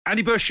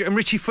Andy Bush and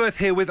Richie Firth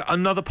here with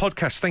another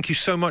podcast. Thank you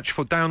so much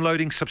for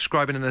downloading,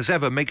 subscribing, and as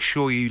ever, make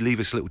sure you leave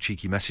us a little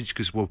cheeky message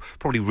because we'll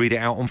probably read it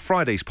out on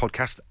Friday's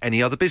podcast,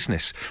 Any Other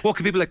Business. What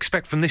can people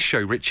expect from this show,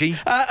 Richie?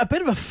 A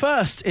bit of a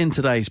first in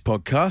today's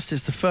podcast.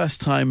 It's the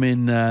first time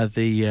in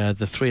the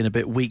 3 and a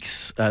bit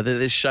weeks that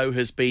this show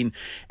has been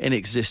in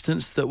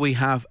existence that we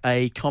have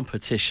a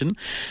competition.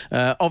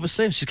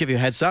 Obviously, I'll just give you a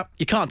heads up,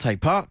 you can't take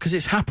part because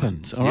it's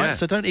happened, all right?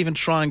 So don't even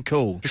try and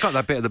call. It's like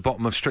that bit at the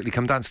bottom of Strictly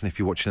Come Dancing. If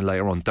you're watching it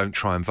later on, don't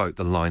try and vote,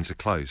 the lines are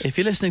closed. If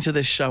you're listening to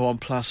this show on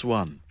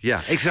 +1.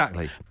 Yeah,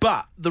 exactly.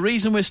 But the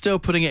reason we're still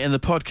putting it in the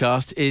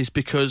podcast is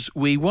because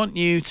we want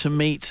you to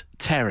meet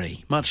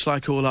Terry, much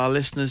like all our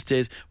listeners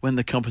did when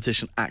the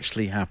competition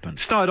actually happened.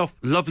 Started off,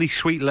 lovely,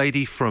 sweet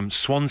lady from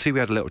Swansea. We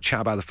had a little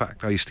chat about the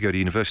fact I used to go to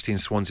university in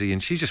Swansea,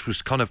 and she just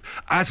was kind of,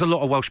 as a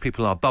lot of Welsh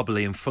people are,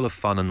 bubbly and full of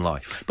fun and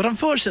life. But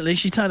unfortunately,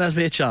 she turned out to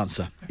be a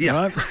chancer. Yeah.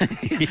 Right?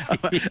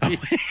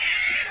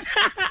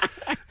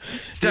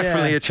 It's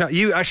definitely a chat.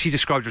 You actually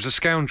described her as a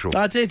scoundrel.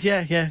 I did,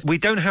 yeah. We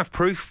don't have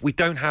proof. We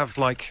don't have,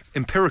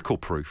 empirical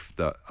proof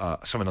that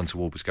something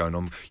untoward was going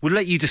on. We'll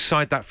let you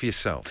decide that for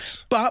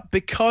yourselves. But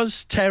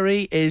because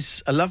Terry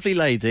is a lovely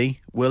lady,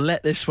 we'll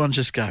let this one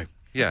just go.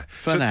 Yeah.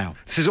 For now.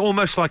 This is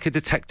almost like a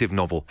detective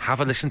novel. Have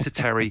a listen to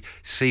Terry,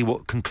 see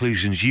what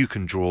conclusions you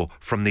can draw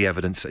from the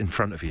evidence in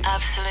front of you.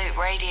 Absolute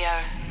Radio.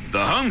 The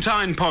Home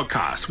Time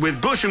Podcast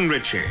with Bush and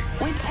Richie.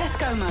 With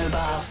Tesco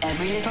Mobile.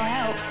 Every little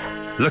helps.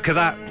 Look at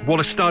that. What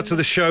a start to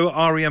the show.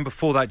 REM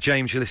before that,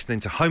 James. You're listening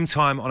to Home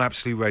Time on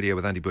Absolute Radio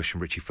with Andy Bush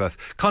and Richie Firth.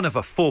 Kind of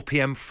a 4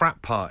 p.m. frat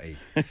party.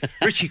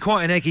 Richie,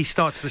 quite an eggy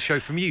start to the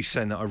show from you,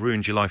 saying that I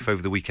ruined your life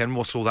over the weekend.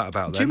 What's all that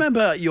about then? Do you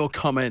remember your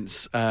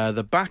comments,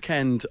 the back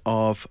end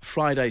of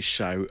Friday's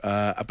show,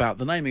 about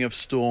the naming of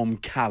Storm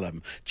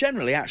Callum?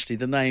 Generally, actually,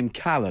 the name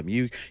Callum.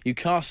 You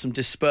cast some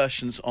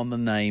dispersions on the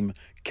name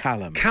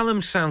Callum.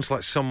 Callum sounds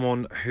like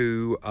someone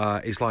who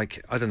is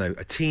like, I don't know,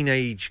 a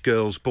teenage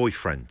girl's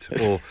boyfriend,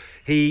 or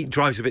he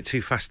drives a bit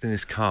too fast in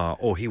his car,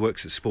 or he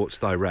works at Sports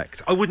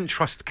Direct. I wouldn't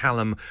trust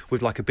Callum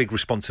with a big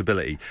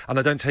responsibility, and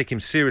I don't take him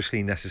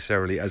seriously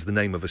necessarily as the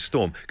name of a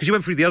storm, because you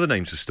went through the other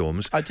names of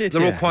storms. I did.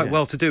 They're all quite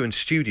well-to-do and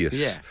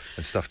studious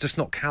and stuff, just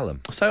not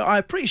Callum. So I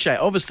appreciate,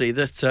 obviously,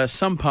 that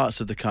some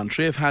parts of the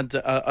country have had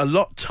a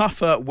lot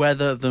tougher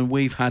weather than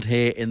we've had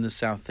here in the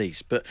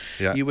southeast, but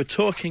you were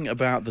talking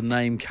about the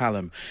name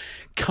Callum.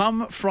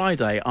 Come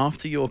Friday,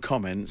 after your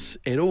comments,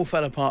 it all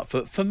fell apart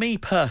for me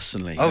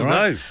personally. Oh,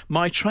 right? no.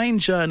 My train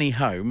journey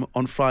home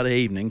on Friday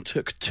evening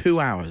took 2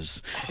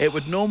 hours. It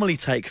would normally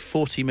take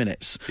 40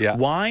 minutes. Yeah.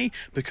 Why?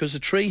 Because a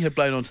tree had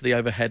blown onto the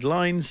overhead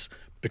lines.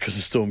 Because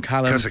of Storm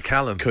Callum. Because of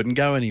Callum. Couldn't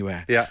go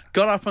anywhere. Yeah.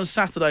 Got up on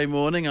Saturday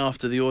morning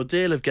after the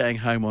ordeal of getting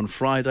home on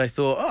Friday.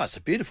 Thought, it's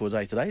a beautiful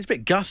day today. It's a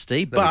bit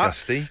gusty,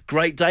 but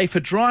great day for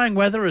drying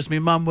weather, as my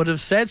mum would have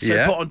said.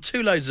 So put on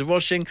 2 loads of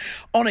washing.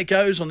 On it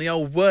goes on the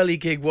old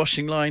whirligig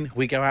washing line.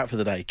 We go out for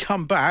the day.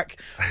 Come back,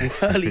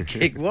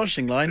 whirligig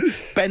washing line,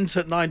 bent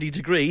at 90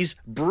 degrees,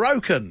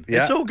 broken.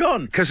 Yeah. It's all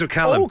gone. Because of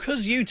Callum. All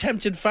because you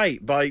tempted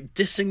fate by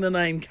dissing the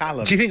name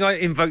Callum. Do you think I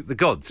invoked the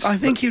gods? I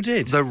think you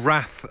did. The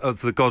wrath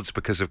of the gods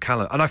because of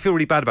Callum. And I feel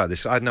really bad about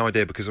this. I had no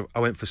idea because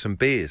I went for some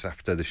beers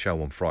after the show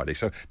on Friday.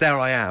 So there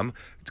I am,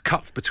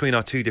 cut between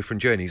our 2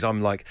 different journeys.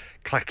 I'm like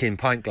clacking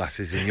pint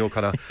glasses and you're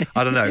kind of,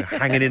 I don't know,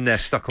 hanging in there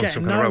stuck on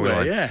some kind of railway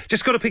line. Yeah.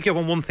 Just got to pick you up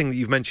on one thing that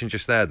you've mentioned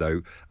just there,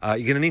 though. You're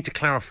going to need to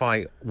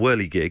clarify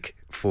whirligig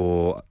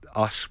for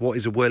us. What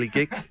is a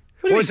whirligig?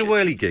 What is a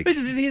whirligig?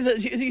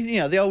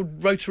 The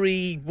old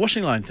rotary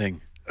washing line thing.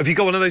 Have you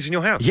got one of those in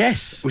your house?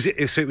 Yes. Was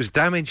it? So it was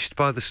damaged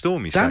by the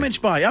storm, you say?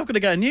 Damaged by? I've got to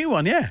get a new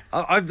one, yeah.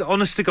 I've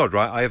honest to God,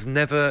 right, I have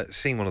never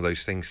seen one of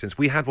those things since.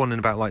 We had one in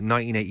about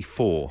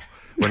 1984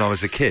 when I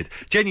was a kid.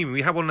 Genuinely,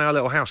 we had one in our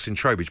little house in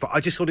Trowbridge, but I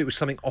just thought it was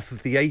something off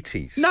of the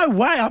 80s. No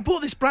way, I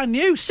bought this brand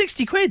new,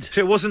 60 quid.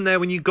 So it wasn't there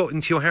when you got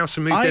into your house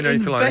and moved in or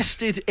anything like that? I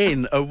invested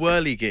in a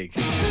whirligig.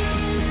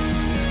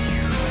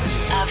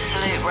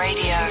 Absolute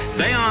Radio.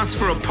 They asked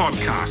for a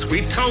podcast.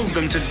 We told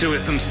them to do it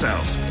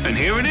themselves. And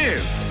here it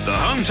is. The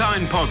Home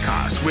Time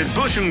Podcast with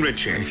Bush and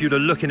Richie. If you were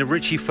to look in a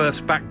Richie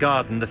Firth's back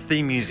garden, the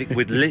theme music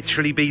would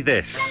literally be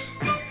this.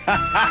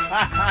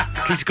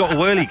 He's got a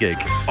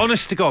whirligig.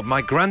 Honest to God,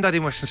 my granddad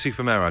in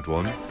Weston-super-Mare had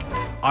one.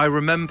 I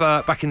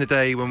remember back in the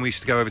day when we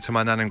used to go over to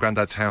my nan and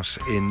granddad's house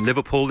in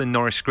Liverpool, in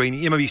Norris Green. You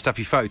remember you used to have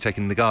your photo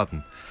taken in the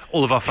garden.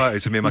 All of our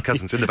photos of me and my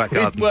cousins in the back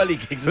garden. With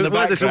whirligigs in the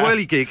background. There's a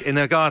whirligig in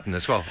their garden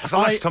as well. That's the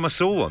last time I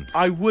saw one.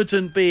 I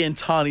wouldn't be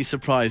entirely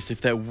surprised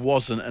if there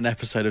wasn't an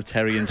episode of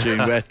Terry and June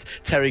where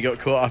Terry got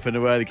caught up in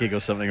a whirligig or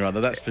something or other.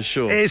 That's for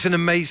sure. It is an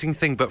amazing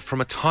thing, but from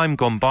a time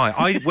gone by.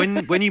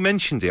 When you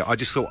mentioned it, I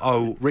just thought,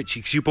 oh, Richie,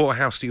 because you bought a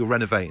house that you're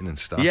renovating and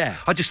stuff. Yeah.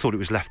 I just thought it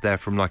was left there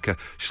from like a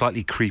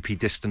slightly creepy,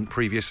 distant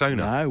previous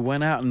owner. No,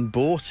 went out and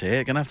bought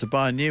it. Going to have to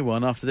buy a new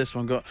one after this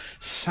one got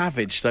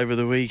savaged over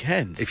the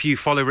weekend. If you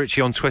follow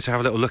Richie on Twitter, have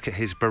a little look at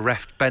his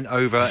bereft bent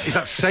over. Is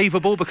that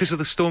savable because of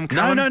the storm,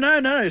 Callum?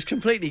 No. It's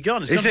completely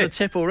gone. It's gone to the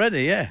tip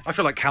already, yeah. I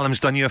feel like Callum's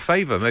done you a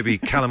favour. Maybe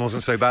Callum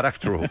wasn't so bad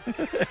after all.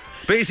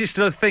 But is it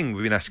still a thing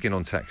we've been asking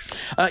on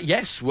text?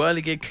 Yes,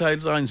 Whirligig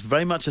clotheslines,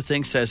 very much a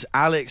thing, says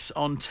Alex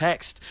on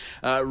text.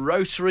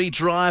 Rotary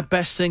dryer,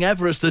 best thing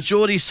ever, as the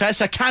Geordie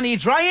says. A canny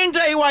drying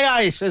day,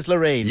 why, says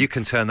Lorraine. You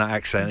can turn that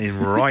accent in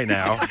right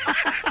now.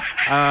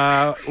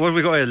 What have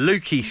we got here?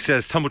 Lukey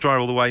says, tumble dryer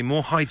all the way,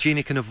 more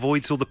hygienic and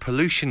avoids all the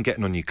pollution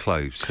getting on your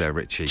clothes,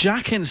 Richie.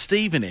 Jack in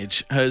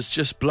Stevenage has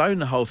just blown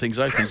the whole thing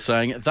open,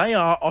 saying they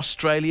are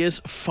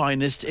Australia's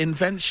finest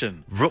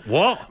invention.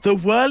 What? The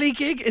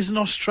Whirligig is an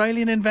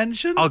Australian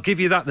invention? I'll give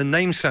you that. The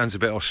name sounds a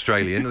bit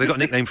Australian. They've got a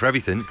nickname for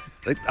everything.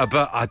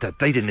 But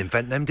they didn't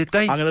invent them, did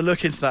they? I'm going to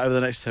look into that over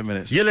the next 10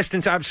 minutes. You're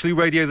listening to Absolute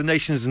Radio, the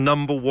nation's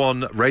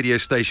 #1 radio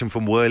station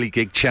from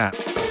Whirligig Chat.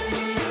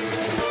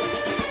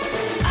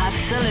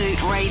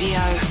 Absolute Radio.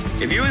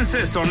 If you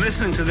insist on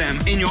listening to them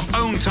in your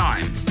own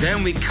time,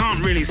 then we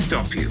can't really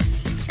stop you.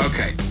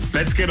 OK,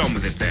 let's get on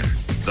with it then.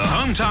 The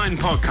Home Time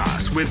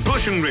Podcast with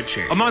Bush and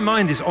Richie. My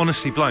mind is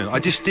honestly blown. I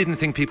just didn't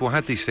think people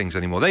had these things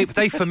anymore.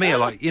 They for me, are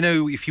like, you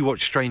know, if you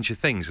watch Stranger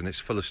Things and it's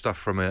full of stuff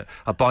from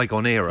a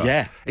bygone era.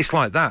 Yeah. It's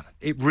like that.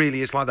 It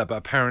really is like that. But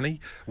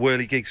apparently,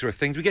 whirligigs are a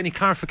thing. Do we get any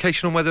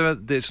clarification on whether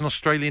it's an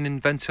Australian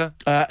inventor?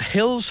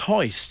 Hills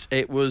Hoist.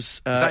 It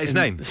was... is that his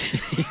name?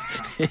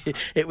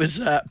 It was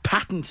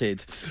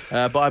patented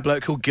by a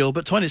bloke called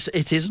Gilbert Twine.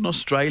 It is an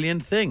Australian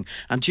thing.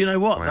 And do you know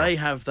what?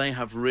 Wow. They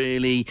have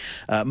really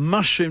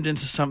mushroomed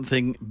into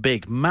something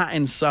big. Matt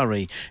in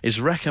Surrey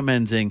is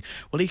recommending,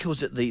 well, he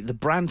calls it the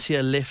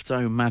Brabantia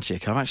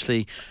Liftomatic. I've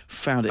actually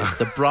found it. It's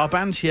the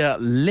Brabantia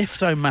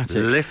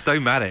Liftomatic.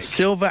 Liftomatic.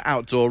 Silver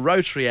outdoor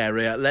rotary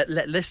area.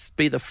 Let's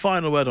be the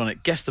final word on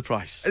it. Guess the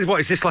price. What,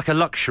 is this like a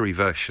luxury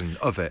version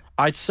of it?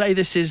 I'd say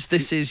this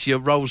is your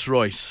Rolls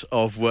Royce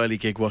of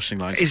Whirligig washing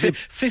lines. Is it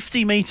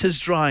 50 metres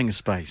drying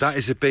space? That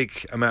is a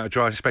big amount of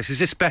drying space. Is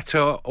this better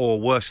or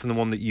worse than the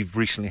one that you've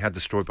recently had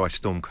destroyed by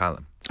Storm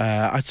Callum?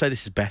 I'd say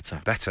this is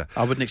better. Better.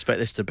 I wouldn't expect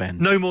this to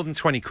bend. No more than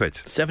 20 quid.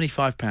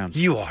 £75.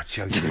 You are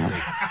joking me.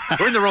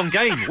 We're in the wrong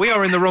game. We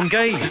are in the wrong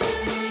game.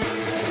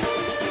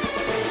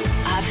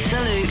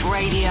 Absolute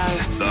Radio.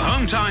 The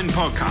Home Time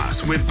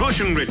Podcast with Bush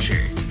and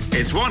Richie.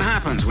 It's what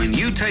happens when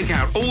you take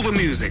out all the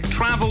music,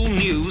 travel,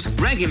 news,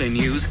 regular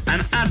news,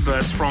 and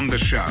adverts from the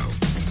show.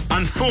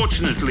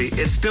 Unfortunately,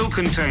 it still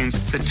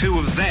contains the two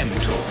of them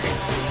talking.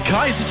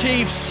 Kaiser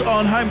Chiefs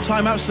on Home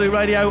Time Absolute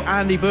Radio.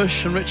 Andy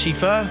Bush and Richie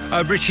Firth.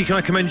 Richie, can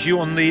I commend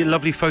you on the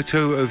lovely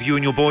photo of you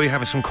and your boy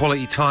having some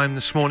quality time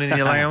this morning in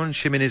your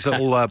lounge? Him in his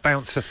little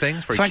bouncer thing.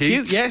 It's very Thank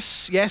cute. you.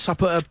 Yes. I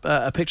put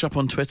a picture up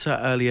on Twitter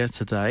earlier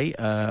today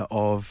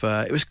of...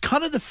 it was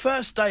kind of the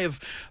first day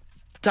of...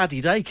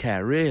 daddy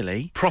daycare,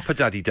 really. Proper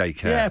daddy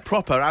daycare. Yeah,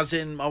 proper. As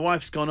in, my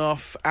wife's gone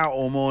off, out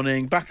all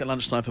morning, back at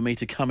lunchtime for me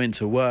to come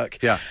into work.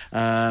 Yeah.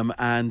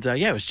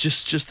 It was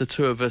just the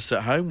two of us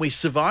at home. We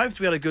survived.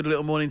 We had a good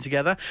little morning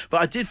together.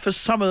 But I did, for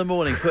some of the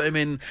morning, put him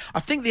in... I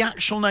think the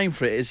actual name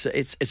for it is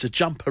it's a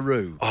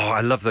jumperoo. Oh,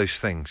 I love those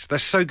things. They're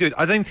so good.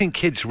 I don't think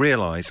kids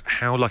realise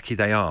how lucky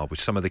they are with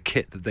some of the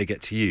kit that they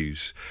get to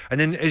use. And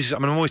then,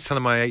 I'm always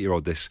telling my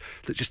 8-year-old this,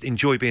 that just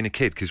enjoy being a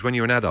kid, because when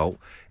you're an adult,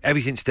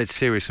 everything's dead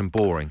serious and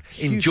boring.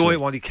 Enjoy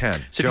it while you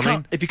can. So Do you know what I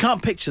mean? If you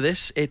can't picture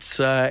this, it's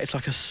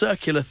like a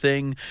circular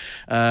thing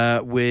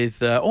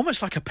with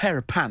almost like a pair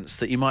of pants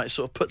that you might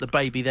sort of put the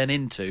baby then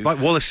into. Like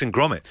Wallace and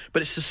Gromit.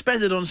 But it's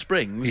suspended on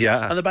springs.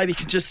 Yeah. And the baby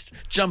can just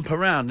jump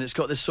around, and it's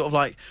got this sort of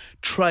like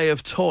tray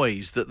of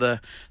toys that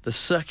the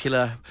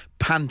circular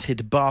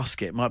panted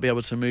basket might be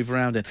able to move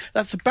around in.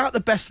 That's about the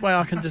best way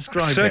I can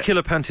describe it.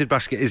 Circular panted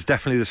basket is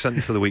definitely the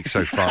sentence of the week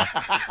so far.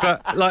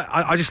 But like,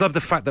 I just love the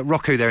fact that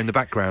Rocco there in the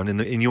background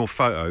in your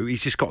photo,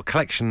 he's just got a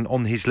collection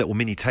on his little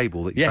mini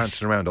table that he's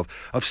bouncing around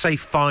of say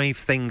 5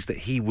 things that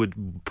he would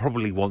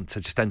probably want to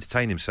just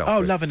entertain himself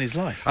with. Loving his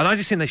life. And I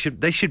just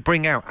think they should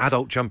bring out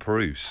adult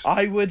jumperoos.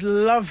 I would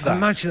love that.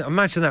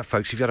 Imagine that,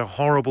 folks. If you had a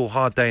horrible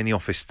hard day in the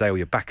office today, or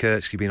your back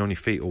hurts, you've been on your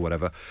feet or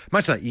whatever,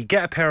 imagine that. You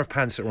get a pair of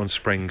pants that are on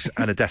springs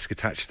and a desk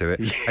attached to it,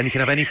 and you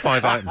can have any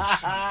 5 items.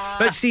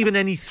 But it's even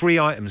any 3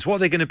 items. What are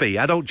they going to be?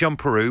 Adult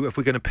jumperoo, if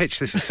we're going to pitch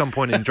this at some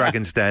point in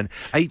Dragon's Den,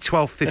 8,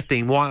 12,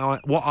 15,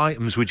 what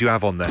items would you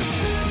have on there?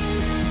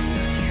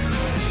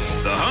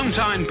 The Home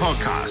Time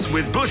Podcast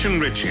with Bush and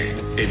Richie.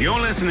 If you're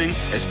listening,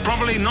 it's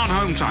probably not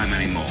Home Time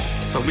anymore,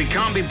 but we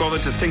can't be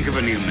bothered to think of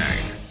a new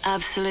name.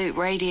 Absolute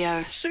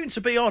Radio. Soon to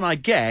be on, I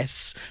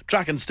guess,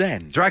 Dragon's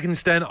Den.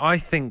 Dragon's Den, I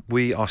think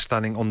we are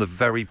standing on the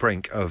very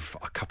brink of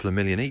a couple of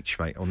million each,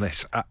 mate, on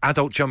this.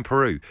 Adult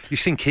jumperoo. You've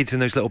seen kids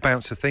in those little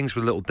bouncer things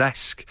with a little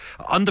desk.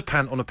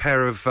 Underpant on a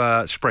pair of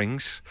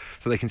springs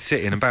so they can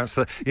sit in and bounce.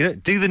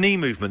 Do the knee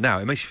movement now.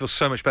 It makes you feel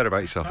so much better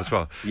about yourself as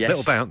well. Yes.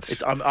 Little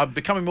bounce. I'm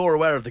becoming more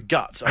aware of the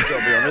gut, I've got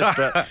to be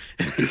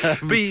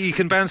honest. But you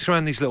can bounce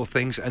around these little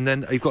things, and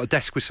then you've got a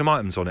desk with some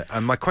items on it.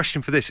 And my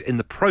question for this, in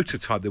the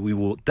prototype that we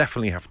will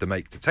definitely have have to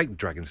make to take the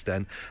Dragon's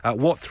Den.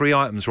 What 3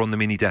 items are on the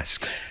mini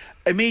desk?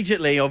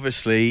 Immediately,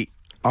 obviously,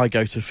 I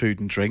go to food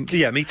and drink.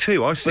 Yeah, me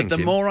too. I was thinking. But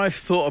the more I've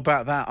thought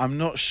about that, I'm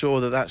not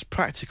sure that that's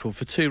practical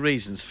for 2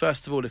 reasons.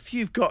 First of all, if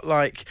you've got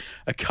like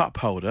a cup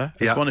holder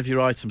as one of your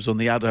items on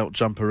the adult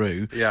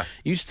jumperoo,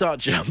 you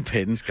start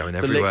jumping, it's going the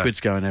everywhere. liquid's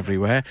going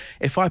everywhere.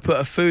 If I put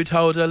a food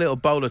holder, a little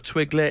bowl of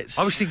Twiglets...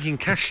 I was thinking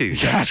cashews.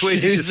 Cashews That's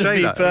weird you should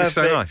say that. Perfect.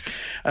 It's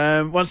so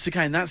nice. Once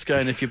again, that's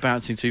going if you're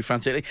bouncing too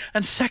frantically.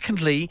 And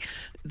secondly,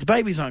 the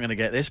babies aren't going to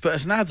get this, but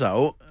as an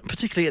adult,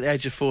 particularly at the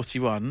age of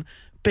 41,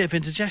 bit of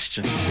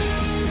indigestion.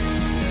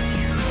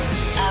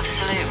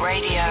 Absolute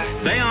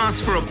Radio. They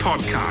asked for a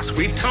podcast.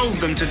 We told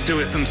them to do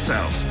it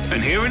themselves.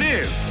 And here it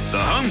is, the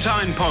Home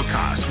Time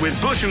Podcast with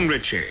Bush and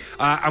Richie.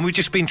 And we've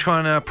just been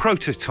trying to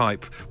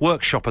prototype,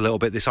 workshop a little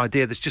bit, this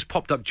idea that's just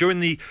popped up during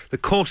the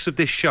course of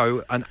this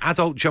show, an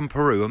adult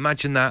jumperoo.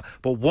 Imagine that,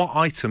 but what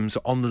items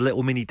are on the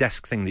little mini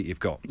desk thing that you've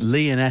got?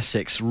 Lee in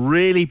Essex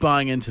really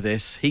buying into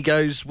this. He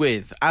goes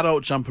with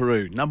adult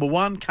jumperoo. Number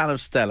 1, can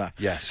of Stella.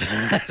 Yes.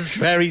 That's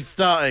very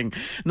starting.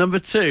 Number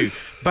 2,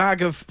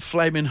 bag of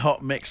flaming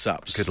hot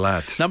mix-ups. Good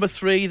lad. Number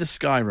 3, the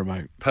Sky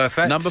Remote.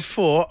 Perfect. Number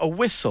 4, a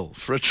whistle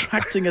for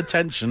attracting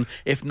attention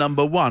if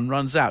number 1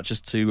 runs out.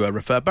 Just to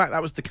refer back,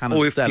 that was the can of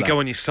Stella. Or if you go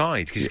on your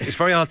side, because it's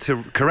very hard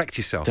to correct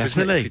yourself,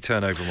 isn't it, if you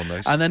turn over one of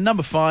those. And then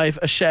number 5,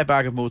 a share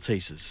bag of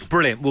Maltesers.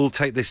 Brilliant. We'll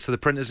take this to the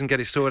printers and get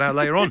it sorted out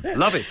later on.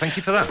 Love it. Thank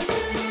you for that.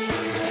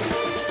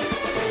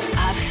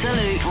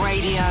 Absolute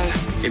Radio.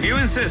 If you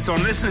insist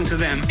on listening to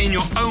them in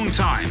your own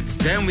time,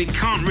 then we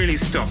can't really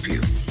stop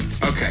you.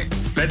 Okay,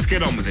 let's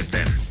get on with it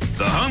then.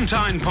 The Home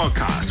Time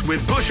Podcast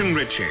with Bush and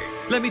Richie.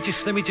 Let me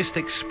just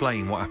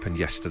explain what happened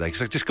yesterday,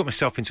 because I just got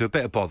myself into a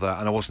bit of bother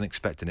and I wasn't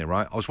expecting it,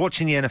 right? I was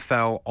watching the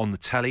NFL on the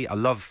telly. I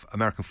love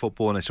American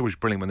football and it's always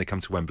brilliant when they come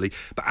to Wembley.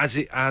 But as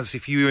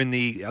if you were in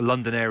the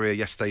London area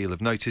yesterday, you'll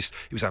have noticed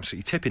it was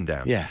absolutely tipping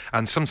down. Yeah.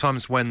 And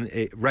sometimes when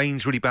it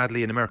rains really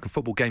badly in American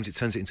football games, it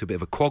turns it into a bit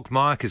of a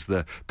quagmire because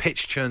the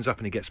pitch churns up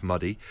and it gets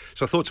muddy.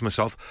 So I thought to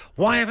myself,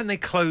 why haven't they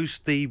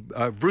closed the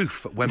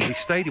roof at Wembley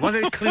Stadium? Why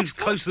don't they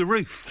close the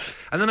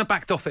roof? And then I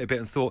backed off it a bit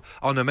and thought,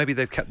 oh no, maybe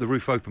they've kept the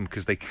roof open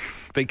because they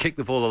kick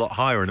the ball a lot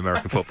higher in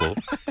American football.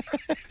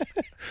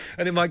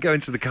 And it might go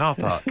into the car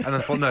park. And I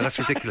thought, no, that's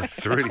ridiculous.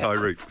 It's a really high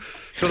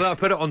roof. So then I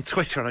put it on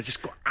Twitter and I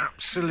just got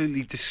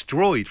absolutely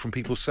destroyed from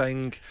people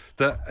saying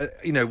that,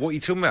 what are you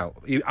talking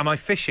about? Am I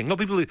fishing? A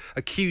lot of people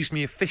accuse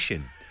me of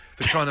fishing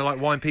for trying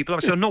to wind people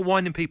up. I said, I'm not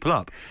winding people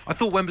up. I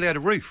thought Wembley had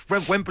a roof.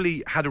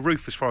 Wembley had a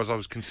roof as far as I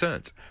was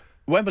concerned.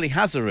 Wembley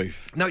has a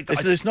roof. No,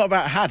 it's not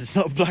about had. It's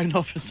not blown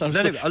off or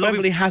something. No,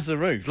 Wembley has a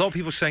roof. A lot of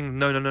people saying,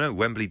 no.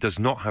 Wembley does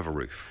not have a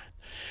roof.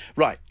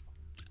 Right.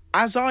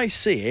 As I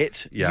see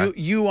it,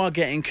 you are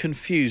getting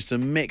confused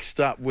and mixed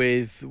up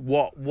with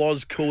what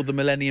was called the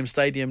Millennium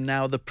Stadium,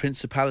 now the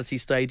Principality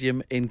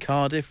Stadium in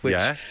Cardiff,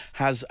 which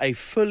has a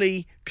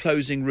fully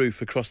closing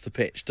roof across the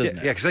pitch, doesn't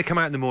it? Yeah, because they come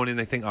out in the morning and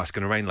they think, it's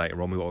going to rain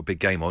later on, we've got a big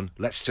game on,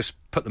 let's just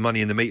put the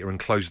money in the meter and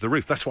close the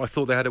roof. That's what I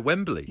thought they had at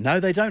Wembley.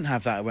 No, they don't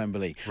have that at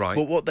Wembley. Right.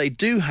 But what they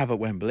do have at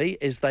Wembley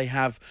is they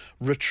have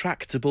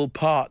retractable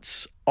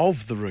parts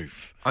of the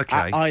roof at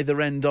either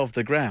end of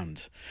the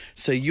ground.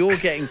 So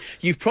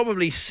you've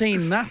probably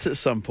seen that at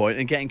some point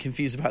and getting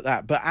confused about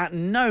that, but at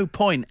no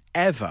point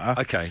ever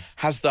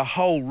has the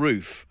whole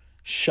roof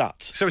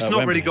shut. So it's not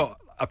Wembley. really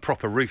got a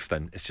proper roof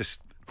then, it's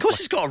just... Of course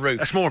it's got a roof.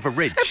 That's more of a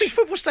ridge. Every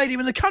football stadium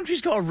in the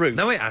country's got a roof.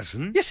 No, it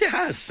hasn't. Yes, it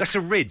has. That's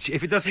a ridge.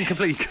 If it doesn't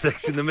completely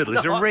connect in the middle,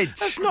 it's a ridge.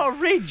 That's not a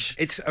ridge.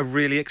 It's a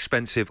really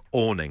expensive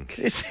awning.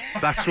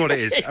 That's what it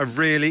is, a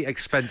really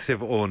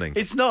expensive awning.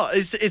 It's not.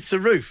 It's a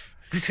roof.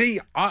 See,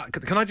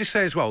 can I just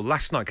say as well,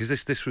 last night, because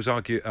this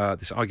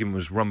argument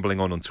was rumbling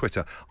on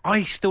Twitter,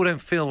 I still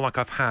don't feel like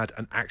I've had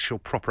an actual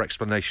proper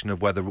explanation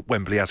of whether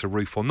Wembley has a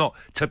roof or not,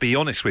 to be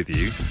honest with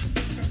you.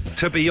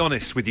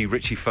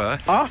 Richie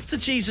Firth. After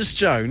Jesus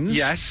Jones,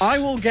 yes, I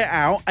will get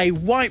out a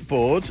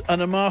whiteboard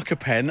and a marker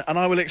pen and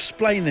I will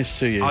explain this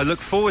to you. I look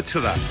forward to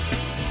that.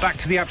 Back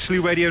to the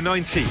Absolute Radio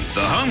 90.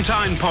 The Home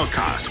Time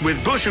Podcast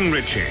with Bush and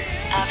Richie.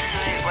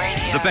 Absolute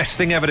Radio. The best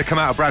thing ever to come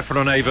out of Bradford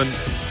on Avon.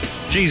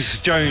 Jesus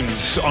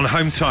Jones on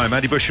Home Time.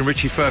 Andy Bush and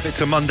Richie Firth.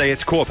 It's a Monday.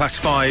 It's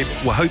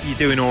 5:15. We hope you're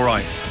doing all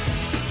right.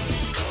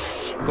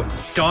 Got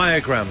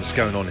diagrams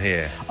going on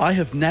here. I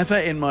have never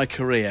in my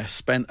career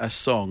spent a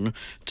song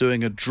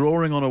doing a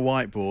drawing on a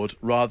whiteboard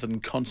rather than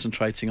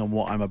concentrating on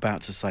what I'm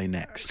about to say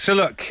next. So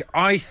look,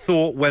 I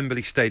thought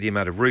Wembley Stadium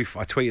had a roof.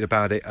 I tweeted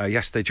about it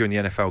yesterday during the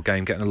NFL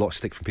game, getting a lot of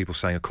stick from people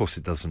saying, of course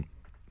it doesn't.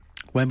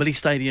 Wembley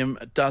Stadium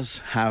does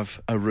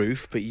have a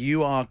roof, but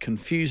you are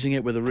confusing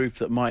it with a roof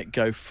that might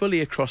go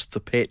fully across the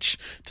pitch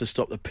to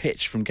stop the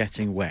pitch from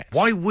getting wet.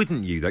 Why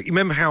wouldn't you, though? You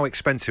remember how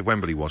expensive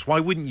Wembley was? Why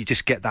wouldn't you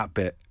just get that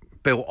bit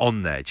built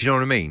on there? Do you know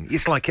what I mean?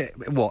 It's like,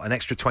 an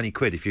extra 20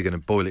 quid if you're going to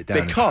boil it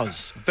down?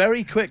 Because,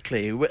 very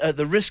quickly, at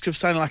the risk of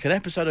sounding like an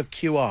episode of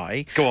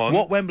QI, go on.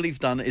 What Wembley've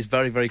done is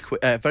very, very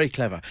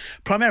clever.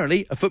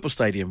 Primarily, a football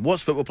stadium.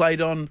 What's football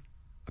played on?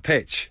 A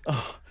pitch.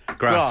 Oh,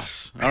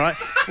 grass. All right?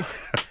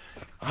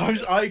 I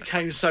I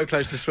came so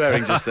close to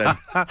swearing just then.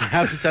 I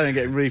have to tell you, I'm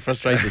getting really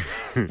frustrated.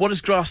 What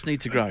does grass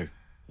need to grow?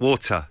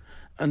 Water.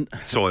 And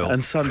soil.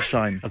 And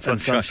sunshine. And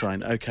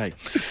sunshine. OK.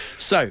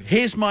 So,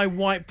 here's my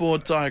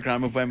whiteboard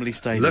diagram of Wembley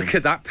Stadium. Look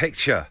at that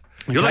picture.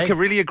 You're like a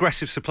really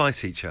aggressive supply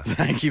teacher.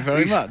 Thank you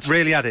very much.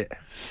 Really at it.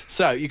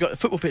 So, you've got the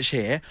football pitch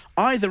here.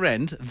 Either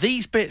end,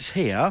 these bits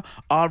here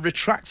are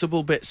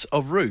retractable bits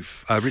of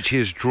roof. Richie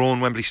has drawn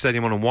Wembley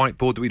Stadium on a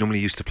whiteboard that we normally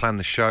use to plan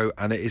the show,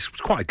 and it is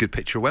quite a good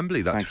picture of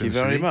Wembley. Thank you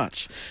very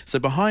much. So,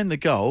 behind the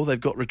goal, they've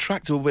got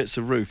retractable bits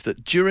of roof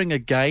that during a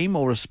game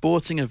or a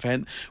sporting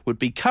event would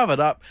be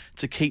covered up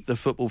to keep the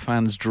football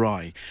fans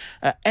dry.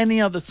 At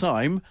any other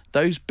time,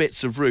 those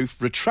bits of roof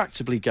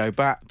retractably go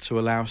back to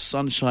allow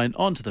sunshine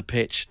onto the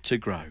pitch to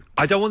grow.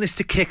 I don't want this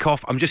to kick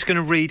off. I'm just going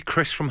to read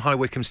Chris from High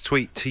Wycombe's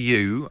tweet to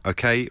you,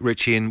 OK,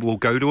 Richie, and we'll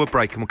go to a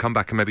break and we'll come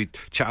back and maybe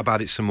chat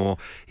about it some more.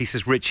 He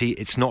says, Richie,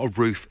 it's not a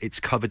roof, it's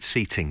covered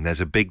seating. There's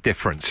a big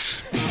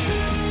difference.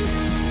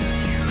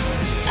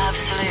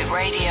 Absolute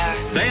Radio.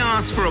 They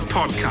asked for a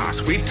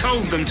podcast. We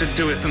told them to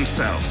do it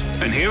themselves.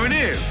 And here it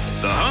is,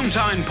 the Home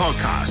Time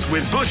Podcast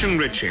with Bush and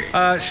Richie.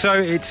 So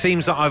it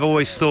seems that I've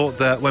always thought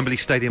that Wembley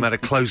Stadium had a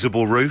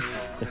closable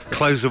roof.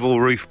 Closable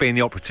roof being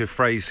the operative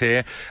phrase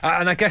here.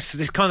 And I guess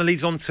this kind of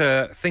leads on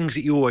to things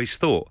that you always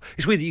thought.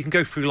 It's weird that you can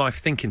go through life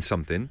thinking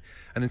something,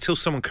 and until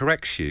someone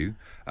corrects you,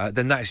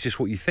 then that is just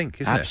what you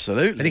think, isn't it?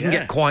 Absolutely. And you can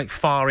get quite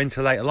far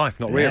into later life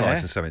not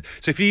realising something.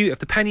 So if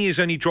the penny has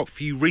only dropped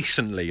for you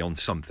recently on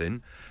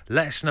something,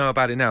 let us know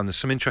about it now. And there's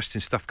some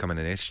interesting stuff coming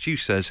in here. Stu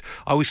says,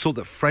 I always thought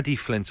that Freddie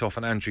Flintoff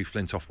and Andrew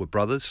Flintoff were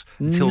brothers.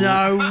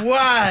 No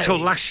way! Until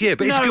last year.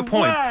 But it's a good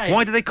point.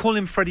 Why do they call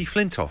him Freddie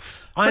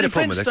Flintoff? I had a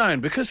problem with this. Flintstone,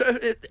 because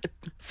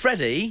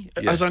Freddie,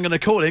 as I'm going to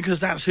call him,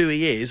 because that's who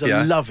he is,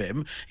 I love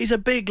him. He's a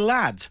big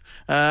lad,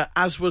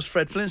 as was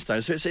Fred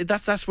Flintstone. So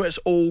that's where it's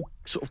all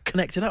sort of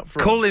connected up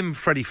from. Call him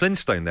Freddie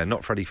Flintstone then,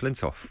 not Freddie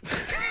Flintoff.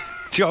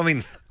 Do you know what I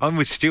mean? I'm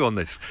with Stu on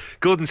this.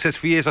 Gordon says,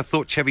 for years I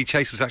thought Chevy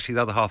Chase was actually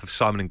the other half of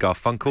Simon and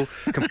Garfunkel.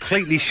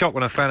 Completely shocked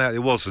when I found out it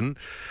wasn't.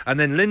 And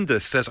then Linda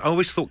says, I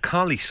always thought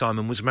Carly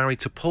Simon was married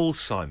to Paul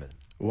Simon.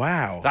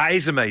 Wow. That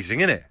is amazing,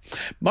 isn't it?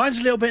 Mine's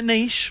a little bit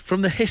niche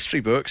from the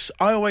history books.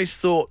 I always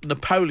thought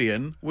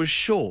Napoleon was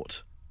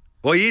short.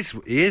 Well, he is,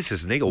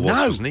 isn't he? Or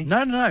wasn't he?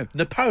 No.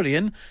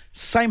 Napoleon,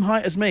 same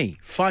height as me,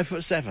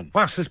 5'7".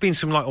 Wow, so there's been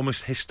some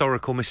almost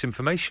historical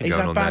misinformation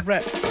going on there. He's had bad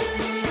rep.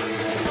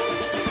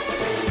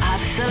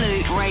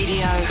 Absolute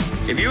Radio.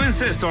 If you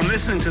insist on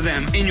listening to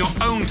them in your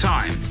own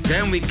time,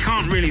 then we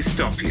can't really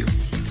stop you.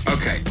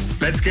 OK,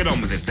 let's get on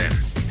with it then.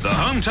 The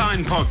Home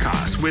Time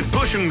Podcast with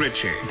Bush and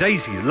Richie.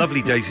 Daisy,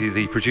 lovely Daisy,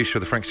 the producer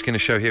of the Frank Skinner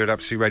Show here at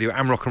Absolute Radio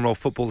and Rock and Roll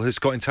Football, has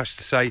got in touch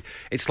to say,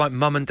 it's like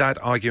mum and dad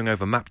arguing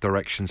over map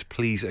directions.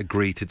 Please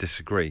agree to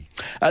disagree.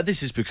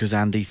 This is because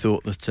Andy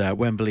thought that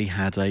Wembley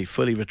had a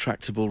fully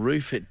retractable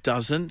roof. It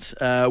doesn't.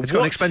 It's got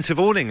an expensive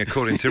awning,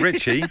 according to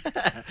Richie.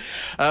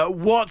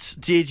 What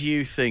did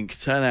you think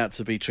turned out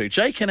to be true?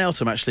 Jake in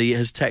Eltham actually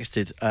has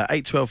texted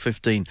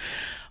 81215.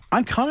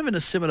 I'm kind of in a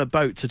similar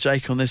boat to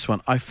Jake on this one.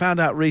 I found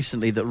out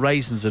recently that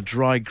raisins are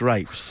dry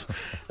grapes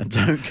and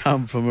don't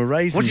come from a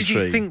raisin What did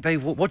tree. you think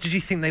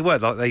they were?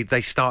 Like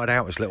they started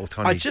out as little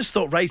tiny... I just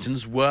thought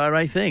raisins were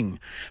a thing,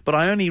 but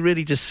I only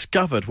really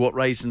discovered what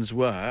raisins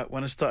were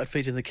when I started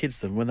feeding the kids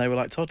them when they were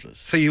like toddlers.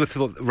 So you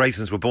thought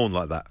raisins were born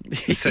like that,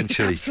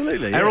 essentially?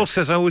 Absolutely. Errol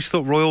says, I always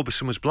thought Roy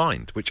Orbison was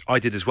blind, which I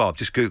did as well. I've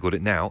just Googled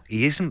it now.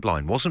 He isn't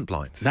blind, wasn't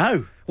blind.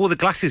 No. Well, the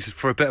glasses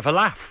for a bit of a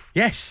laugh.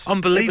 Yes.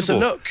 Unbelievable. It was a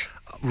look.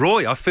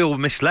 Roy, I feel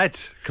misled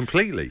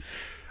completely.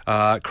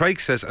 Craig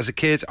says, as a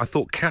kid, I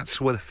thought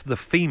cats were the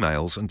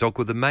females and dog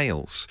were the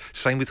males.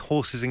 Same with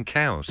horses and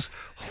cows.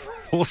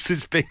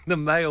 Horses being the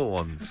male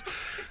ones.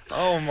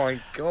 Oh,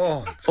 my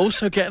God.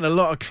 Also getting a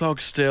lot of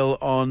clogs still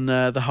on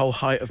the whole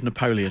height of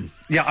Napoleon.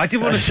 Yeah, I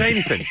didn't want to say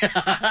anything.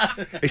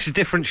 It's a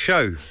different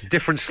show,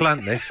 different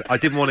slant this. I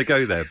didn't want to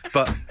go there,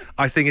 but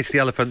I think it's the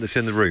elephant that's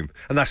in the room.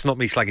 And that's not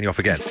me slagging you off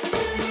again.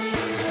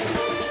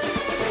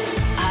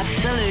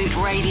 Absolute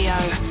Radio.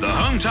 The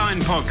Home Time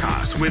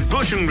Podcast with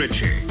Bush and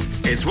Richie.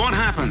 It's what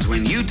happens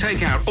when you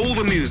take out all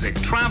the music,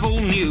 travel,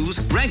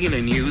 news, regular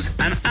news,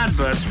 and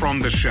adverts from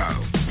the show.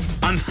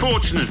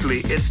 Unfortunately,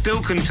 it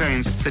still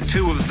contains the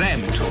two of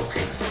them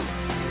talking.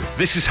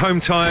 This is Home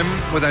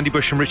Time with Andy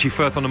Bush and Richie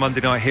Firth on a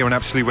Monday night here on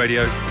Absolute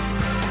Radio.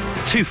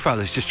 Two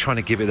fellas just trying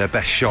to give it their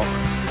best shot.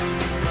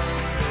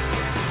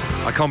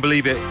 I can't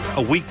believe it.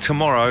 A week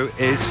tomorrow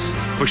is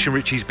Bush and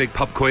Richie's big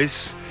pub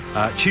quiz.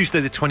 Tuesday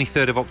the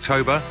 23rd of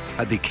October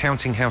at the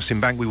Counting House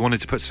in Bank. We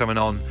wanted to put something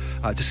on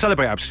to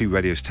celebrate Absolute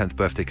Radio's 10th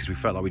birthday because we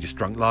felt like we just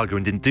drank lager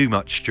and didn't do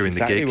much during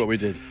the gig. Exactly what we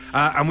did.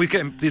 And we're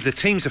getting, the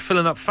teams are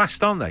filling up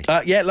fast, aren't they?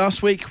 Yeah,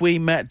 last week we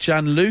met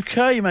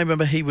Gianluca. You may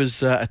remember he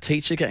was a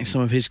teacher getting some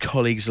of his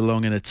colleagues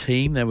along in a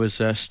team. There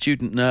was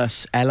student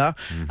nurse Ella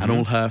and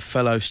all her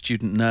fellow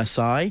student nurse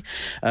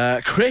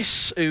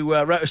Chris, who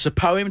wrote us a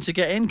poem to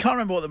get in. Can't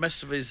remember what the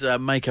rest of his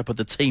makeup of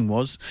the team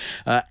was.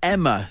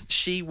 Emma,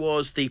 she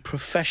was the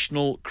professional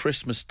professional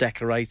Christmas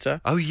decorator.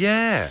 Oh,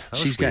 yeah.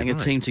 She's getting a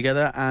team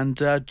together. And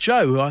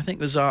Jo, who I think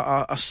was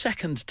our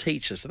second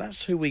teacher. So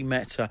that's who we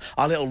met,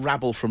 our little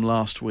rabble from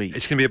last week.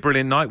 It's going to be a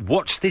brilliant night.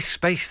 Watch this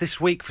space this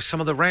week for some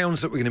of the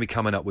rounds that we're going to be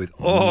coming up with.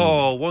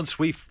 Oh, once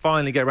we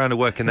finally get around to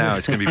working now,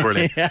 it's going to be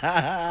brilliant.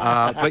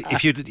 But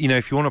if you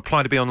want to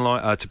apply to be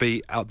online, to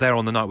be out there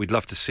on the night, we'd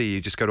love to see you.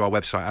 Just go to our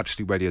website,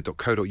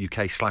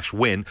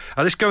 absoluteradio.co.uk/win.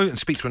 Let's go and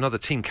speak to another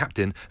team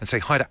captain and say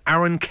hi to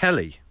Aaron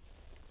Kelly.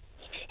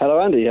 Hello,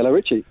 Andy. Hello,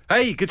 Richie.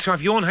 Hey, good to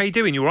have you on. How you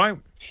doing? You all right?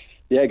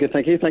 Yeah, good,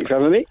 thank you. Thanks for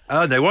having me.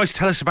 No worries.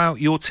 Tell us about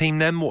your team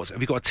then.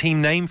 Have you got a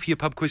team name for your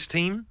pub quiz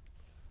team?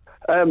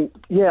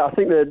 Yeah, I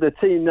think the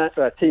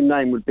team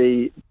name would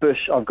be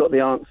Bush, I've got the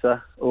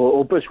answer,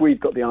 or Bush,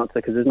 we've got the answer,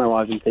 because there's no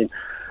I's in team.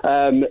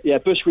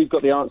 Bush, we've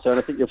got the answer, and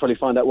I think you'll probably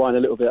find out why in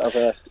a little bit. I've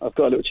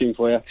got a little tune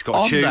for you. It's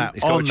got a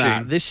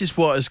tune. This is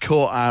what has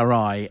caught our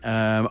eye.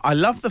 I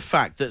love the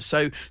fact that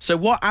so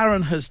what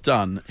Aaron has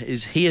done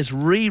is he has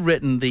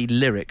rewritten the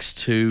lyrics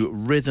to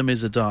Rhythm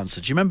is a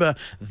Dancer. Do you remember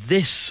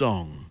this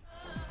song?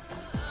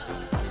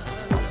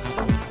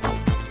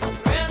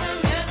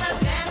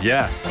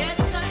 Yeah.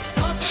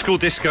 School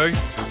disco.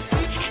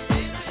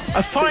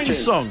 A fine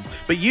song,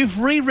 but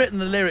you've rewritten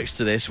the lyrics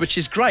to this, which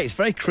is great. It's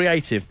very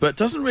creative, but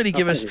doesn't really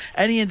give us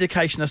any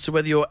indication as to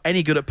whether you're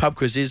any good at pub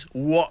quizzes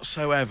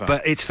whatsoever.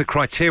 But it's the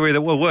criteria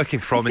that we're working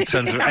from in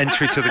terms of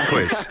entry to the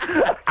quiz.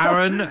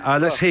 Aaron,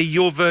 let's hear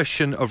your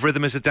version of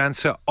Rhythm is a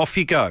Dancer. Off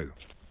you go.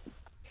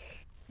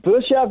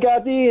 Bush, I've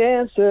got the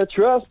answer.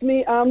 Trust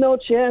me, I'm no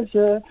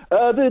chancer.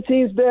 Other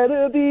teams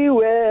better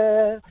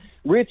beware.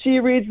 Richie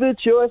reads the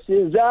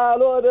choices,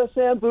 I'll order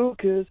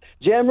sambucas,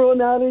 general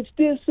knowledge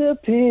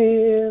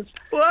disappears.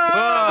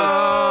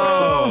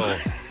 Whoa!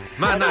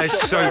 Man, that is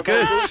so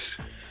good.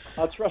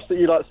 I trust that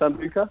you like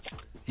sambuca.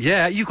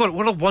 Yeah,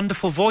 what a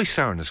wonderful voice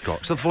Aaron has got.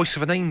 It's the voice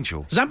of an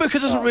angel. Sambuca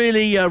doesn't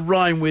really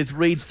rhyme with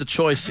reads the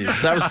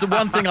choices. That was the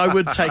one thing I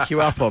would take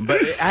you up on.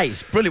 But, hey,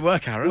 it's brilliant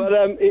work, Aaron. Well,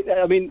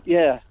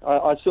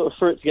 I sort of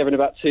threw it together in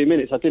about 2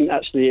 minutes. I didn't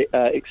actually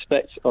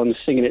expect on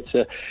singing it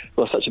to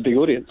such a big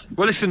audience.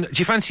 Well, listen, do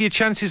you fancy your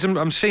chances?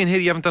 I'm seeing here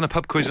you haven't done a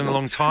pub quiz in a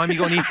long time. You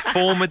got any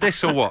form with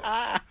this or what?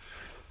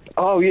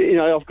 Oh,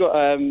 I've got.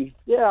 I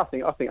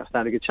think I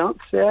stand a good chance.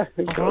 Yeah,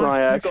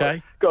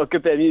 got a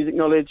good bit of music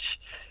knowledge.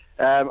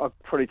 I'll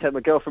probably take my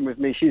girlfriend with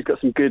me. She's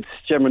got some good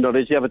general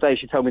knowledge. The other day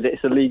she told me that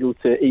it's illegal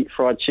to eat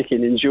fried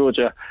chicken in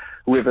Georgia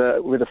with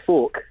a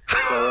fork.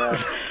 So,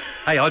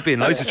 hey, I'd be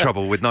in loads of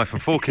trouble with knife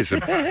and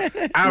forkism.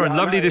 Aaron,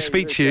 lovely to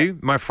speak to you,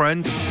 my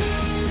friend. The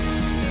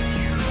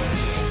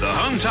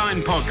Home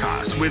Time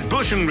Podcast with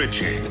Bush and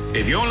Richie.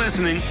 If you're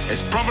listening,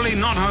 it's probably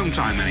not Home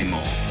Time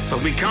anymore,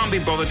 but we can't be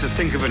bothered to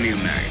think of a new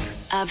name.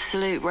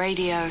 Absolute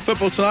Radio.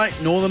 Football tonight,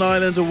 Northern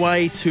Ireland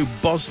away to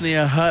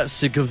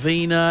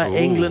Bosnia-Herzegovina,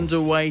 England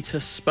away to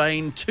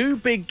Spain. 2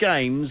 big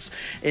games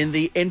in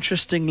the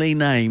interestingly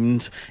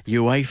named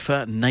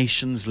UEFA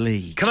Nations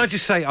League. Can I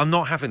just say, I'm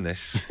not having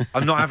this.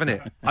 I'm not having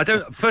it.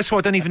 First of all,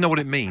 I don't even know what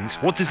it means.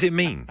 What does it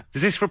mean?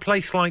 Does this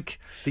replace, like,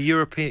 the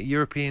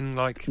European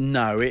like...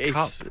 No,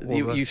 it's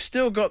you've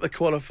still got the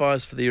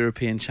qualifiers for the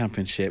European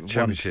Championship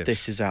once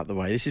this is out the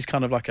way. This is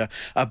kind of like a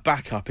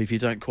backup if you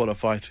don't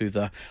qualify through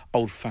the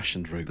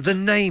old-fashioned route. The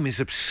name is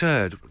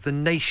absurd. The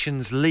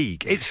Nations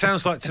League. It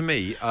sounds like to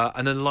me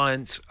an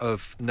alliance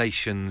of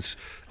nations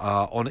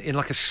in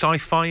like a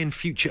sci-fi in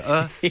future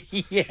Earth.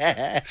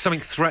 Yeah. Something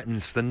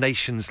threatens the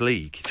Nations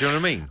League. Do you know what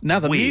I mean? Now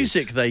the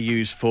music they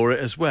use for it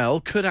as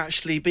well could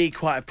actually be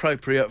quite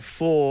appropriate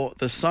for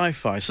the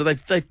sci-fi. So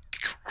they've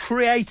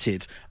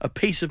created a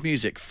piece of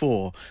music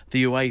for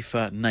the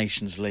UEFA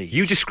Nations League.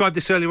 You described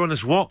this earlier on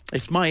as what?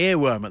 It's my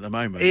earworm at the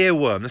moment.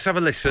 Earworm. Let's have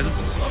a listen.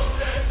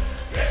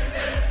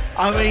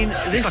 I mean,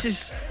 this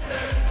is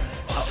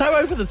so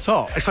over the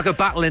top. It's like a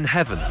battle in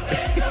heaven.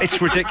 It's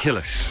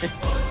ridiculous.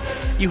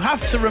 You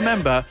have to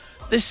remember,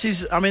 this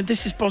is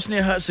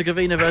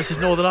Bosnia-Herzegovina versus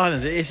Northern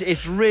Ireland.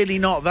 It's really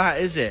not that,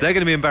 is it? They're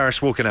going to be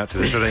embarrassed walking out to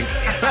this, I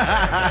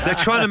think.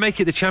 They're trying to make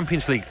it the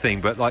Champions League thing,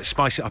 but like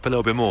spice it up a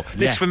little bit more.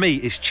 This, for me,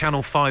 is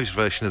Channel 5's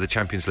version of the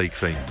Champions League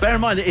theme. Bear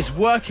in mind, it is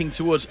working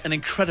towards an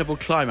incredible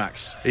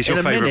climax. It's your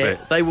favourite bit. In a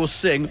minute, they will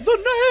sing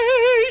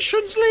the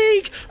Nations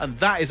League, and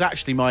that is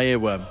actually my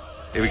earworm.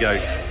 Here we go.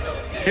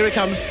 Here it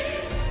comes.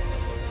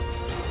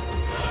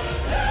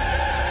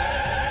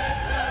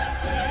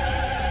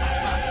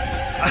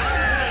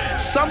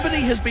 Somebody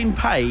has been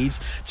paid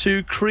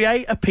to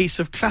create a piece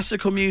of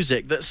classical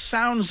music that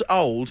sounds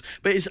old,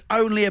 but is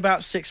only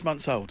about 6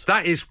 months old.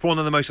 That is one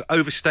of the most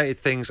overstated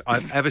things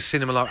I've ever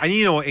seen in my life. And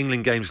you know what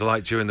England games are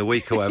like during the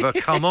week or whatever.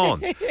 Come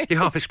on. You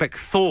half expect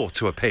Thor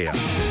to appear.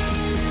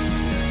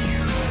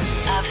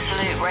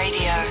 Absolute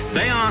Radio.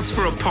 They asked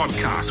for a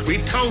podcast. We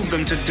told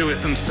them to do it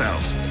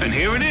themselves. And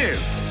here it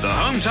is. The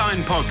Home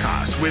Time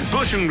Podcast with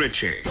Bush and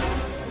Richie.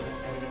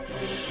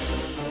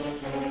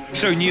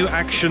 So, new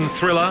action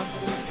thriller.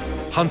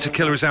 Hunter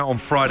Killer is out on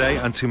Friday,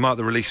 and to mark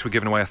the release, we're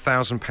giving away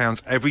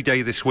 £1,000 every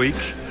day this week.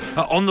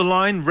 On the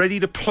line,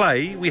 ready to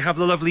play, we have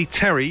the lovely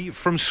Terry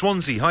from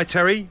Swansea. Hi,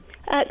 Terry.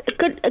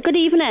 Good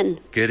evening.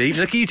 Good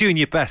evening. Look at you doing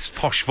your best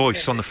posh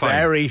voice on the phone.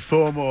 Very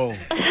formal.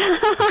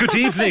 Good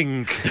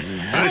evening,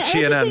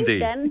 Richie and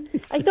Andy.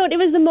 I thought it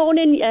was the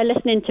morning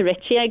listening to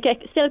Richie. I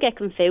still get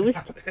confused.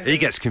 He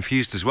gets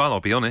confused as well,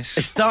 I'll be honest.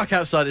 It's dark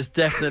outside. It's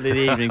definitely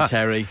the evening,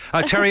 Terry.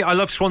 Terry, I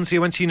love Swansea.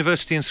 I went to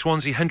university in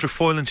Swansea, Hendra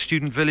Foylan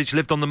Student Village,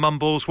 lived on the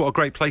Mumbles. What a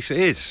great place it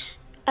is.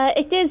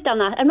 It is down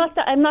that.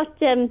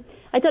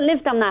 I don't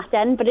live down that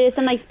end, but it is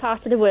a nice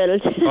part of the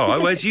world. Oh,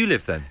 where do you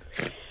live then?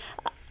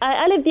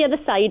 I live the other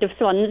side of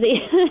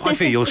Swansea. I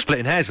feel you're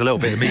splitting hairs a little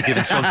bit of me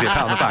giving Swansea a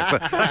pat on the back,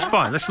 but that's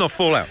fine. Let's not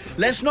fall out.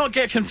 Let's not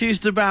get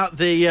confused about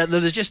the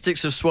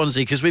logistics of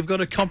Swansea, because we've got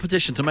a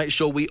competition to make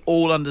sure we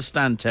all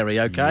understand, Terry,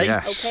 OK?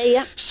 Yes. OK,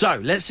 yeah. So,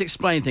 let's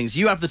explain things.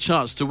 You have the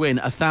chance to win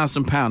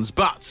 £1,000,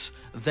 but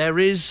there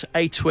is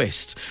a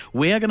twist.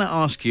 We are going to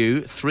ask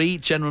you 3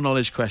 general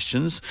knowledge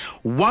questions.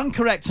 1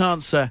 correct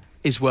answer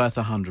is worth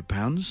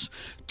 £100.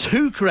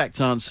 2 correct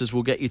answers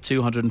will get you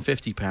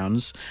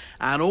 £250,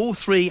 and all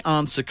 3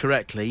 answer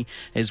correctly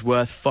is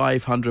worth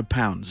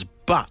 £500.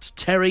 But,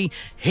 Terry,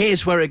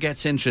 here's where it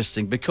gets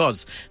interesting,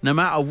 because no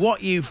matter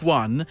what you've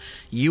won,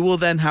 you will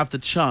then have the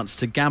chance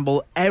to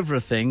gamble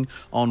everything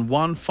on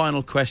one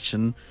final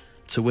question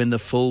to win the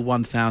full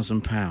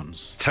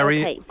 £1,000.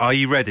 Terry, Okay. Are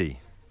you ready?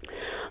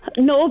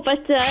 No, but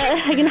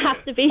I'm going to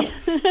have to be.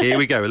 Here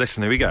we go.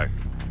 Listen, here we go.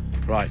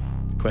 Right,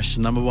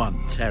 question number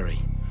 1, Terry.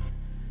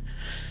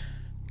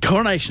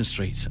 Coronation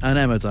Street and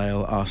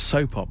Emmerdale are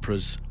soap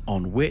operas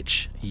on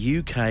which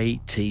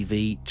UK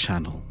TV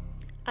channel?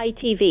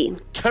 ITV.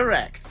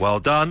 Correct. Well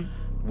done.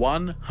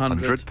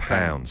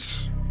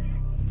 £100.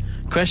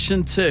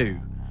 Question 2.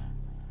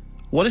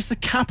 What is the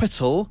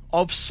capital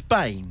of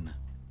Spain?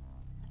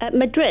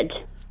 Madrid.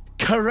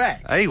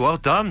 Correct. Hey, well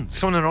done.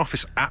 Someone in our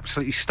office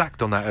absolutely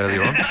stacked on that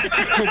earlier on.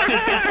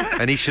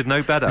 And he should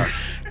know better.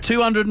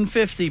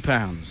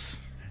 £250.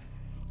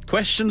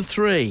 Question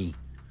 3.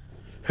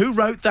 Who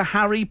wrote the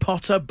Harry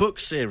Potter book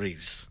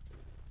series?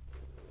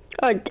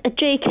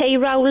 J.K.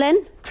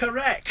 Rowling.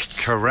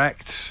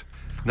 Correct.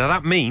 Now,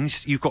 that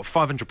means you've got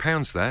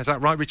 £500 there. Is that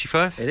right, Richie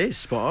Firth? It is,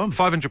 spot on.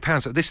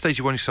 £500. At this stage,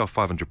 you won yourself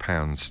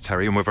 £500,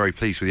 Terry, and we're very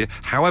pleased with you.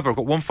 However, I've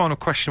got one final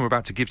question we're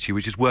about to give to you,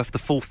 which is worth the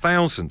full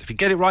 £1,000. If you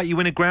get it right, you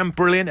win £1,000.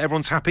 Brilliant.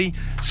 Everyone's happy.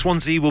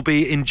 Swansea will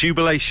be in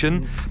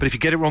jubilation. But if you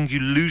get it wrong, you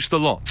lose the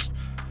lot.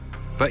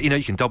 But,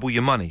 you can double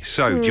your money.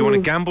 So, do you want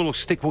to gamble or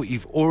stick what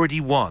you've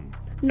already won?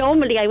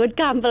 Normally I would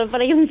gamble, but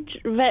I'm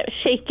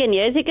shaking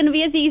you. Is it going to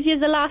be as easy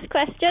as the last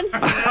question?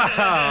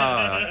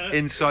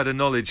 Insider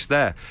knowledge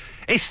there.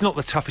 It's not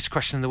the toughest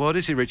question in the world,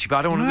 is it, Richie?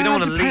 But we don't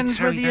want to lead depends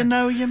Terry whether you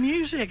know your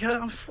music.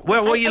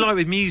 Well, what do you like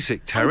with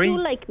music, Terry? I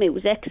do like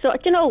music, so do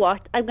you know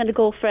what? I'm going to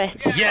go for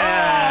it.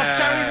 Yeah! Oh,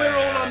 Terry, we're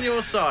all on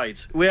your side.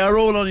 We are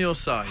all on your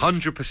side.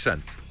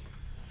 100%.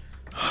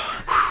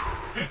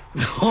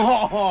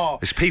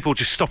 There's people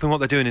just stopping what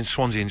they're doing in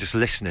Swansea and just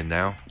listening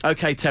now.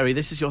 OK, Terry,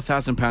 this is your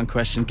 £1,000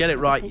 question. Get it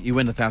right, you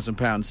win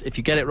 £1,000. If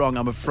you get it wrong,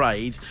 I'm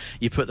afraid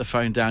you put the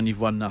phone down,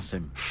 you've won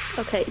nothing.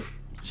 OK.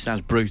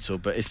 Sounds brutal,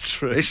 but it's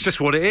true. It's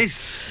just what it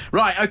is.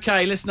 Right,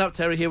 OK, listen up,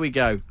 Terry, here we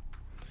go.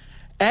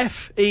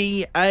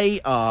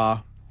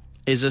 F-E-A-R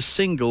is a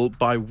single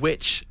by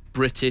which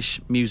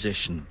British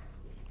musician?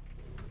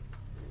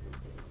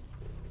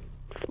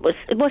 What's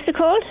it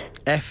called?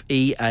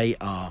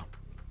 F-E-A-R.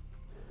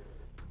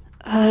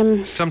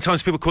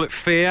 Sometimes people call it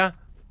Fear.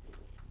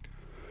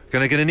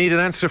 Gonna need an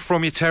answer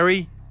from you,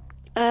 Terry.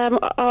 I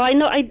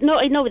know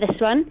this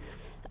one.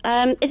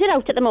 Is it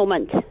out at the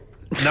moment?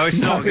 No, it's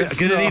not. It's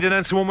gonna not. need an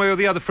answer one way or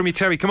the other from you,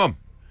 Terry. Come on.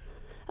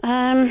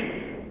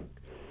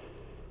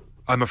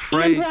 I'm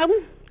afraid. Ian Brown?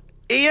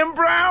 Ian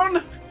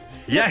Brown?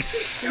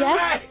 Yes.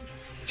 Yeah.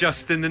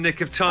 Just in the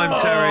nick of time,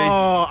 Terry.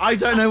 Oh, I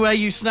don't know where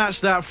you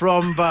snatched that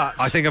from, but...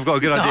 I think I've got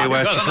a good idea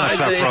where she snatched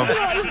that from.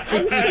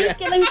 I'm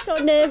feeling so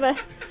nervous.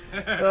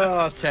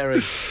 Oh,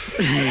 Terry.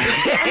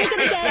 I'm going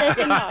to get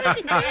it or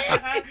not.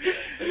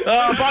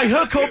 By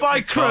hook or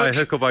by crook? By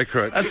hook or by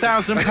crook.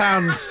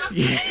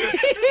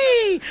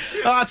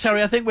 £1,000.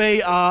 Terry, I think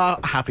we are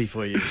happy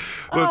for you.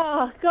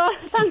 Oh, God,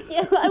 thank you.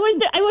 I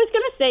was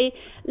going to say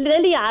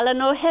Lily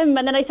Allen or him,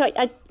 and then I thought,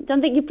 I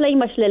don't think you play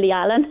much Lily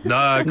Allen.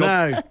 No.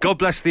 God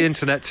bless the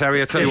internet,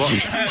 Terry, I tell you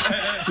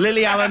what.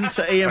 Lily Allen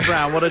to Ian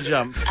Brown, what a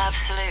jump.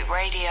 Absolute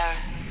Radio.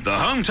 The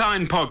Home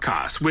Time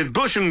Podcast with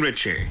Bush and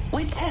Richie.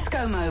 With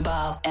Tesco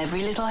Mobile,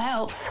 every little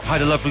helps. I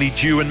had a lovely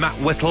Jew and Matt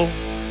Whittle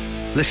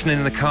listening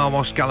in the car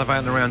whilst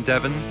gallivanting around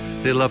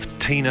Devon. They loved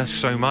Tina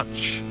so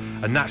much.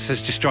 And Nat says,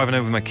 just driving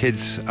over with my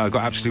kids, I've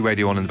got Absolute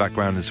Radio on in the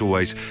background as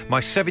always. My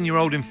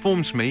 7-year-old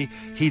informs me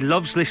he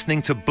loves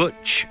listening to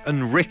Butch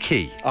and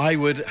Ricky. I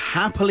would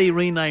happily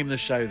rename the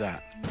show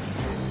that.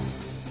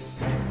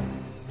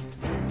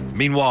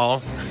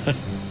 Meanwhile...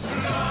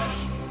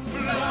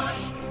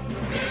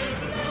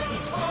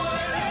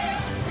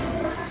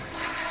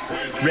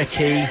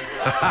 Ricky.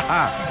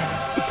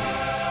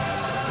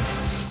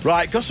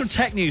 Right, got some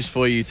tech news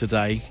for you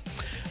today.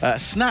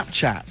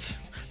 Snapchat,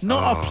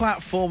 not a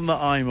platform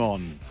that I'm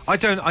on. I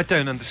don't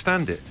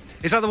understand it.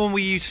 Is that the one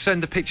where you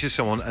send a picture to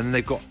someone and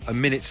they've got a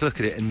minute to look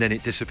at it and then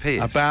it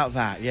disappears? About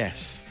that,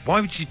 yes.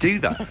 Why would you do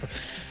that?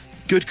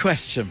 Good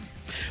question.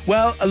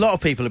 Well, a lot of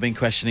people have been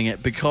questioning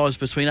it because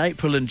between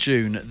April and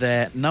June,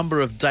 their number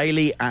of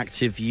daily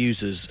active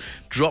users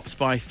dropped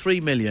by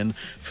 3 million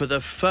for the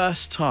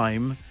first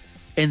time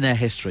in their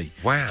history.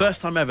 Wow. It's the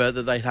first time ever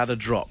that they'd had a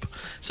drop.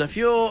 So if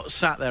you're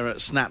sat there at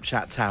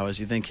Snapchat Towers,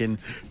 you're thinking,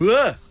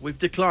 we've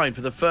declined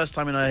for the first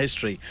time in our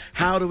history.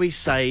 How do we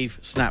save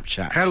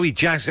Snapchat? How do we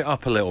jazz it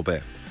up a little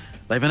bit?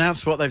 They've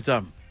announced what they've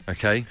done.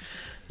 Okay.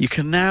 You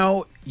can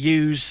now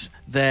use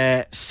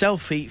their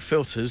selfie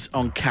filters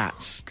on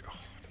cats.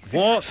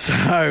 What?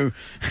 So,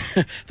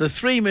 the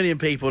 3 million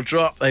people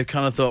drop. They've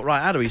kind of thought,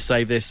 right, how do we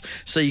save this?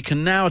 So you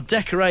can now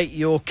decorate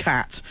your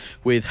cat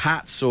with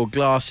hats or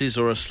glasses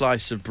or a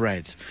slice of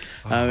bread.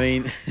 Oh. I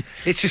mean...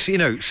 It's just,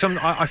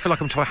 I feel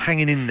like I'm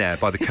hanging in there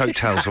by the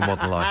coattails of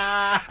modern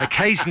life.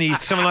 Occasionally,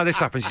 something like this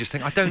happens, you just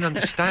think, I don't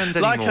understand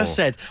anymore. Like I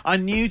said, I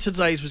knew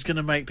today's was going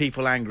to make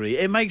people angry.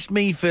 It makes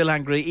me feel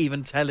angry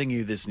even telling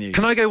you this news.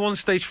 Can I go one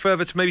stage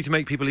further to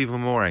make people even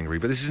more angry?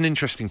 But this is an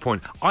interesting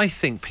point. I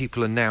think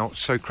people are now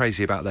so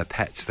crazy about their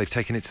pets, they've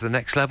taken it to the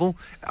next level.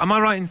 Am I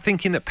right in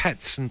thinking that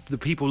pets and the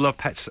people love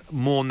pets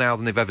more now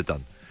than they've ever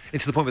done?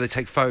 It's to the point where they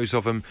take photos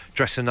of them,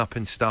 dressing up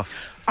and stuff.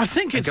 I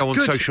think it's go on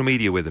good. Social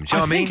media with them. Do you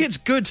know what I mean? I think it's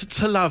good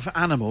to love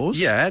animals.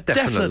 Yeah,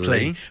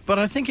 definitely. But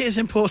I think it is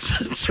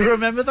important to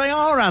remember they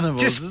are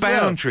animals. Just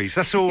boundaries.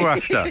 That's all we're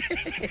after.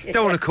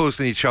 Don't want to cause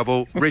any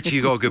trouble. Richie,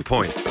 you got a good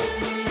point.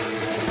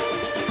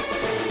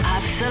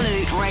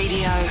 Absolute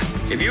Radio.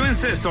 If you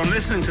insist on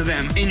listening to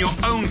them in your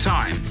own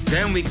time,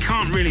 then we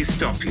can't really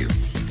stop you.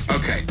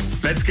 OK,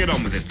 let's get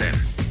on with it then.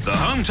 The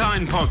Home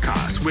Time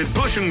Podcast with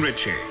Bush and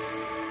Richie.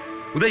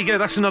 Well, there you go.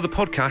 That's another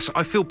podcast.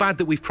 I feel bad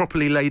that we've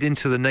properly laid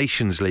into the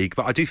Nations League,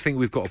 but I do think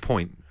we've got a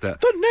point that...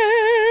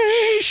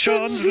 The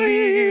Nations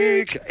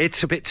League!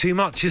 It's a bit too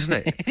much,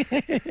 isn't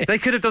it? They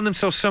could have done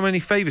themselves so many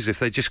favours if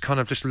they just kind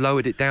of just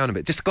lowered it down a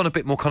bit. Just gone a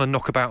bit more kind of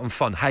knockabout and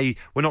fun. Hey,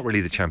 we're not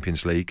really the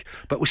Champions League,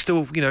 but we're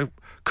still,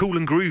 cool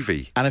and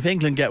groovy. And if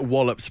England get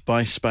walloped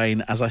by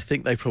Spain, as I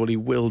think they probably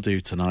will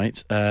do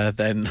tonight,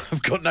 then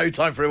I've got no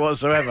time for it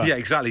whatsoever. Yeah,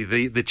 exactly.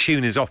 The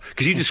tune is off.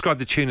 Because you described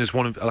the tune as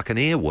one of, like an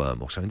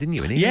earworm or something, didn't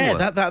you? An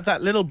earworm. Yeah,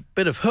 that little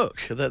bit of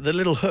hook, the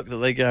little hook that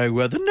they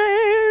go,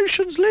 the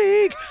Nations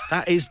League,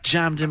 that is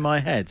jammed in my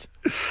head.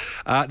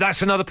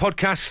 That's another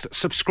podcast.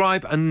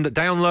 Subscribe and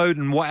download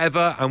and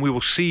whatever, and we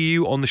will see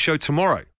you on the show tomorrow.